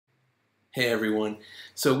Hey everyone.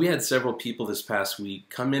 So we had several people this past week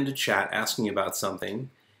come into chat asking about something,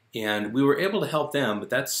 and we were able to help them, but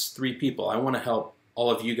that's 3 people. I want to help all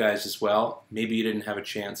of you guys as well. Maybe you didn't have a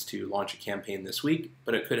chance to launch a campaign this week,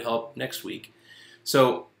 but it could help next week.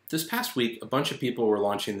 So this past week, a bunch of people were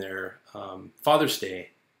launching their Father's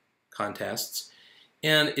Day contests,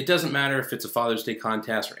 and it doesn't matter if it's a Father's Day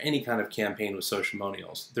contest or any kind of campaign with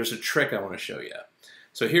Socialmonials. There's a trick I want to show you.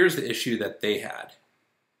 So here's the issue that they had.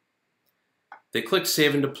 They clicked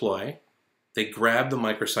Save and Deploy, they grabbed the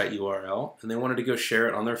microsite URL, and they wanted to go share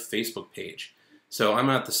it on their Facebook page. So I'm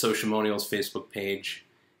at the Socialmonials Facebook page.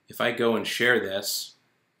 If I go and share this,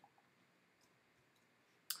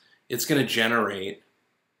 it's going to generate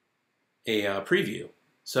a preview.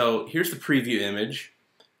 So here's the preview image.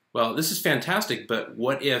 Well, this is fantastic, but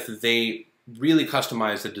what if they really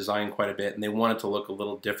customized the design quite a bit and they want it to look a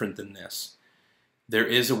little different than this? There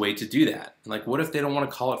is a way to do that. Like, what if they don't want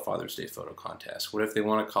to call it Father's Day Photo Contest? What if they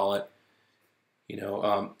want to call it,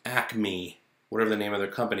 Acme, whatever the name of their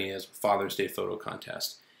company is, Father's Day Photo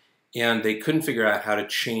Contest? And they couldn't figure out how to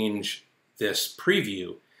change this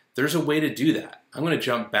preview. There's a way to do that. I'm going to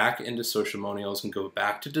jump back into Socialmonials and go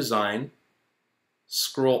back to Design,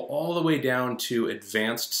 scroll all the way down to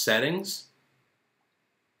Advanced Settings,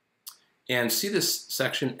 and see this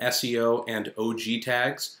section, SEO and OG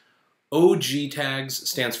tags. OG tags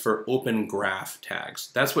stands for Open Graph tags.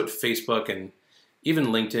 That's what Facebook and even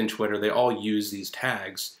LinkedIn, Twitter, they all use these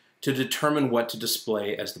tags to determine what to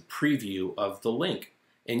display as the preview of the link.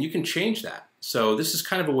 And you can change that. So this is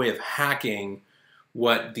kind of a way of hacking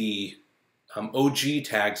what the OG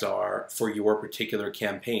tags are for your particular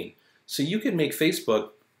campaign. So you can make Facebook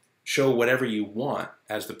show whatever you want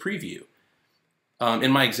as the preview.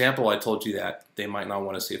 In my example, I told you that they might not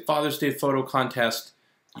want to see a Father's Day photo contest.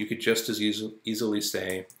 You could just as easily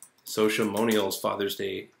say Socialmonials Father's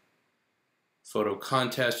Day photo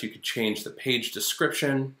contest. You could change the page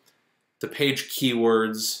description, the page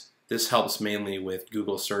keywords. This helps mainly with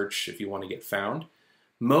Google search if you want to get found.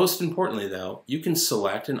 Most importantly though, you can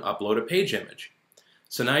select and upload a page image.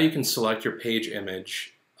 So now you can select your page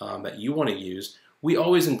image that you want to use. We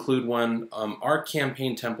always include one. Our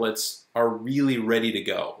campaign templates are really ready to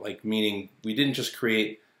go, like meaning we didn't just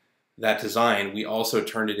create that design, we also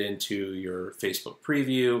turned it into your Facebook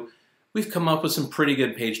preview. We've come up with some pretty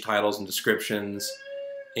good page titles and descriptions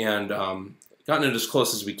and gotten it as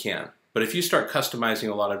close as we can. But if you start customizing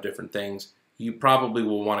a lot of different things, you probably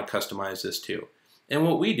will want to customize this too. And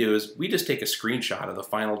what we do is we just take a screenshot of the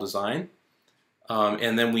final design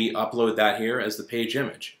and then we upload that here as the page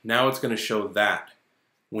image. Now it's going to show that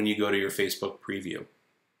when you go to your Facebook preview.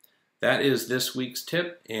 That is this week's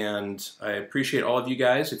tip, and I appreciate all of you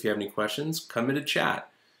guys. If you have any questions, come into chat.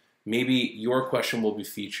 Maybe your question will be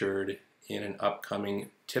featured in an upcoming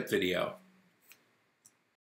tip video.